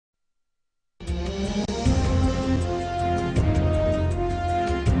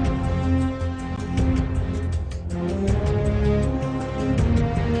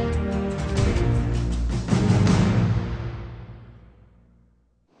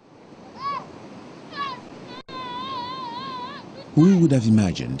Who would have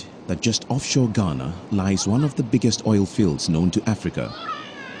imagined that just offshore Ghana lies one of the biggest oil fields known to Africa?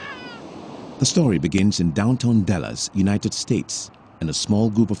 The story begins in downtown Dallas, United States, and a small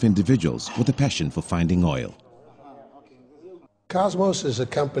group of individuals with a passion for finding oil. Kosmos is a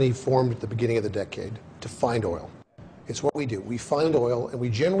company formed at the beginning of the decade to find oil. It's what we do. We find oil, and we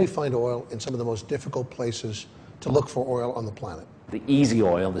generally find oil in some of the most difficult places to look for oil on the planet. The easy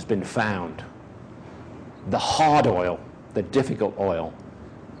oil has been found. The hard oil, the difficult oil,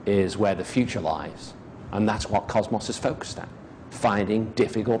 is where the future lies. And that's what Kosmos is focused on, finding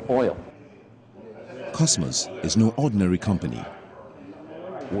difficult oil. Kosmos is no ordinary company.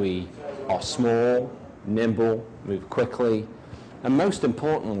 We are small, nimble, move quickly, and most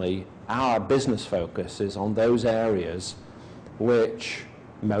importantly, our business focus is on those areas which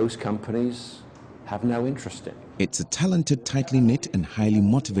most companies have no interest in. It's a talented, tightly knit and highly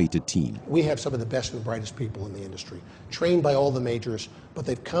motivated team. We have some of the best and brightest people in the industry, trained by all the majors, but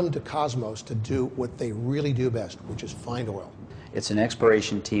they've come to Kosmos to do what they really do best, which is find oil. It's an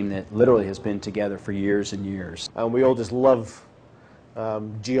exploration team that literally has been together for years and years. And we all just love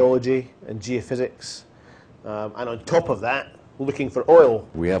geology and geophysics, and on top of that, looking for oil.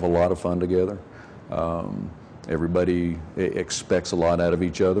 We have a lot of fun together. Everybody expects a lot out of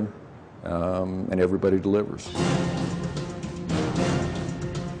each other, and everybody delivers.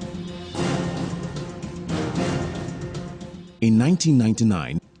 In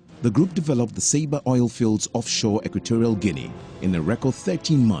 1999, the group developed the Sabre oil fields offshore Equatorial Guinea in a record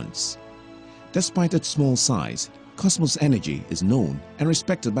 13 months. Despite its small size, Kosmos Energy is known and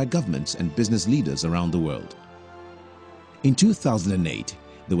respected by governments and business leaders around the world. In 2008,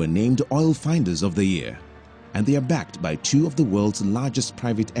 they were named Oil Finders of the Year, and they are backed by two of the world's largest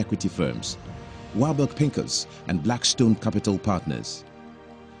private equity firms, Warburg Pincus and Blackstone Capital Partners.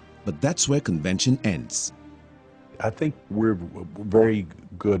 But that's where convention ends. I think we're very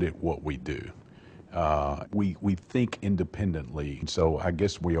good at what we do. We think independently, so I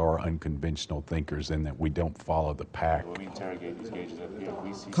guess we are unconventional thinkers in that we don't follow the pack.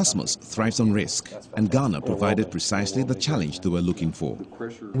 Kosmos thrives on risk, and Ghana provided precisely the challenge they were looking for.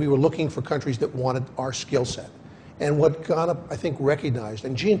 We were looking for countries that wanted our skill set. And what Ghana, I think, recognized,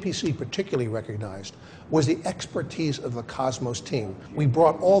 and GNPC particularly recognized, was the expertise of the Kosmos team. We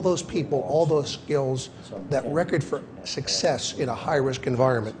brought all those people, all those skills, that record for success in a high-risk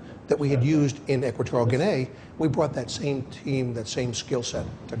environment that we had used in Equatorial Guinea. We brought that same team, that same skill set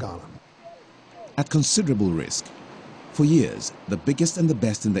to Ghana. At considerable risk, for years, the biggest and the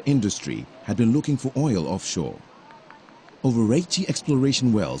best in the industry had been looking for oil offshore. Over 80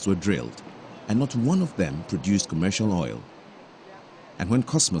 exploration wells were drilled, and not one of them produced commercial oil. And when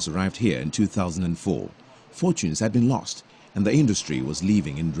Kosmos arrived here in 2004, fortunes had been lost and the industry was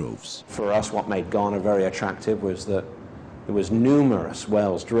leaving in droves. For us, what made Ghana very attractive was that there was numerous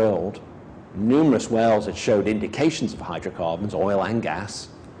wells drilled, numerous wells that showed indications of hydrocarbons, oil and gas,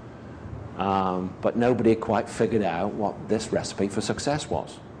 but nobody had quite figured out what this recipe for success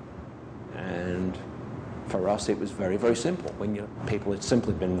was. And for us, it was very, very simple. People had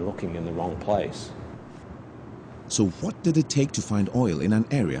simply been looking in the wrong place. So what did it take to find oil in an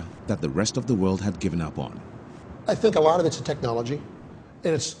area that the rest of the world had given up on? I think a lot of it's the technology,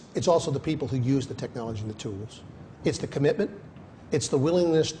 and it's also the people who use the technology and the tools. It's the commitment. It's the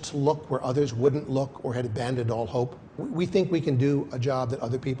willingness to look where others wouldn't look or had abandoned all hope. We think we can do a job that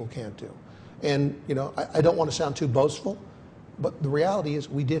other people can't do. And, you know, I don't want to sound too boastful, but the reality is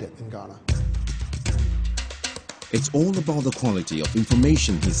we did it in Ghana. It's all about the quality of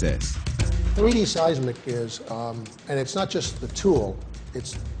information, he says. 3D seismic is, and it's not just the tool,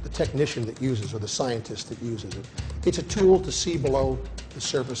 it's the technician that uses or the scientist that uses it. It's a tool to see below the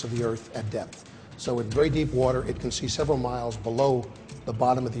surface of the earth at depth. So in very deep water, it can see several miles below the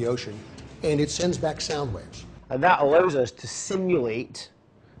bottom of the ocean, and it sends back sound waves. And that allows us to simulate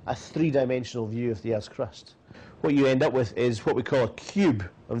a three-dimensional view of the Earth's crust. What you end up with is what we call a cube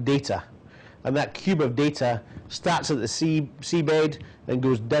of data. And that cube of data starts at the seabed and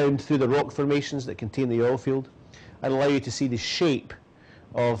goes down through the rock formations that contain the oil field and allow you to see the shape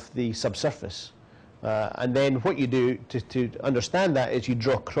of the subsurface. And then what you do to understand that is you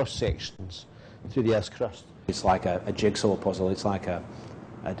draw cross-sections through the Earth's crust. It's like a jigsaw puzzle. It's like a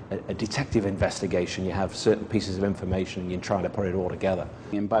detective investigation. You have certain pieces of information and you're trying to put it all together.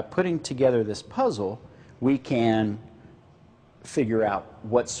 And by putting together this puzzle, we can figure out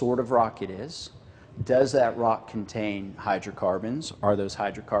what sort of rock it is. Does that rock contain hydrocarbons? Are those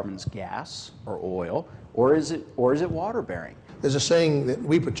hydrocarbons gas or oil? Or is it water bearing? There's a saying that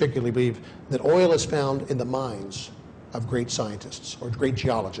we particularly believe that oil is found in the minds of great scientists or great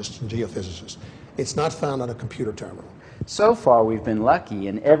geologists and geophysicists. It's not found on a computer terminal. So far, we've been lucky,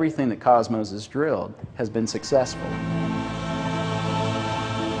 and everything that Kosmos has drilled has been successful.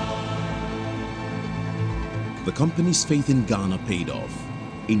 The company's faith in Ghana paid off.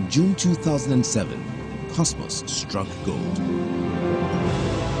 In June 2007, Kosmos struck gold.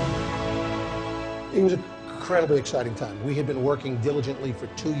 It was an incredibly exciting time. We had been working diligently for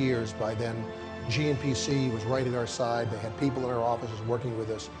 2 years by then. GNPC was right at our side. They had people in our offices working with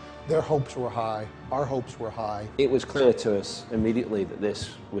us. Their hopes were high. Our hopes were high. It was clear to us immediately that this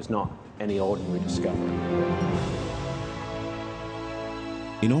was not any ordinary discovery.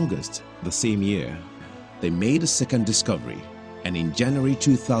 In August the same year, they made a second discovery, and in January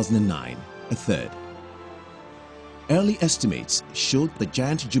 2009, a third. Early estimates showed the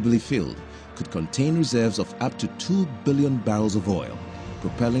giant Jubilee field could contain reserves of up to 2 billion barrels of oil,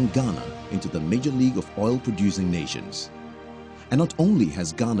 propelling Ghana into the major league of oil-producing nations. And not only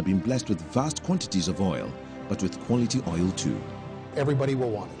has Ghana been blessed with vast quantities of oil, but with quality oil too. Everybody will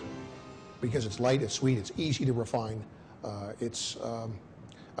want it because it's light, it's sweet, it's easy to refine, it's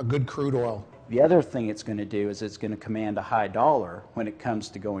a good crude oil. The other thing it's going to do is it's going to command a high dollar when it comes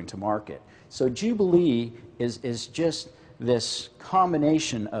to going to market. So Jubilee is just this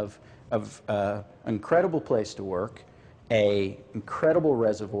combination of incredible place to work, an incredible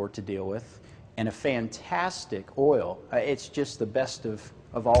reservoir to deal with, and a fantastic oil. It's just the best of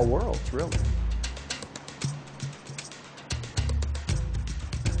all worlds, really.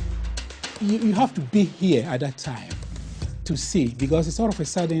 You have to be here at that time to see, because it's all of a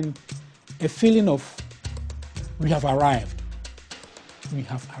sudden a feeling of we have arrived. We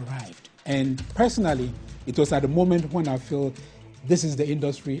have arrived. And personally, it was at the moment when I feel this is the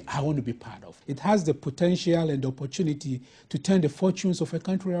industry I want to be part of. It has the potential and the opportunity to turn the fortunes of a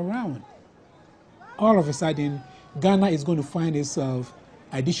country around. All of a sudden, Ghana is going to find itself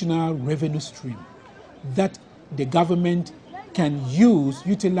additional revenue stream that the government can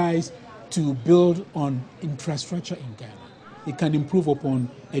utilize to build on infrastructure in Ghana. It can improve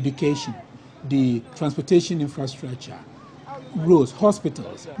upon education, the transportation infrastructure, roads,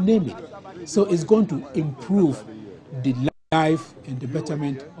 hospitals, name it. So it's going to improve the life and the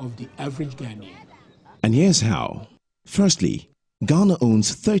betterment of the average Ghanaian. And here's how. Firstly, Ghana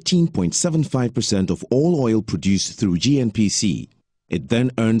owns 13.75% of all oil produced through GNPC. It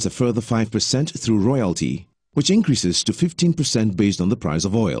then earns a further 5% through royalty, which increases to 15% based on the price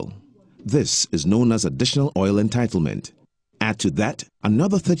of oil. This is known as additional oil entitlement. Add to that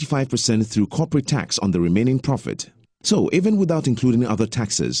another 35% through corporate tax on the remaining profit. So even without including other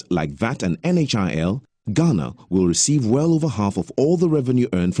taxes like VAT and NHIL, Ghana will receive well over half of all the revenue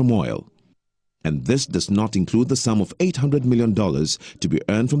earned from oil. And this does not include the sum of $800 million to be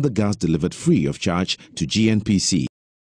earned from the gas delivered free of charge to GNPC.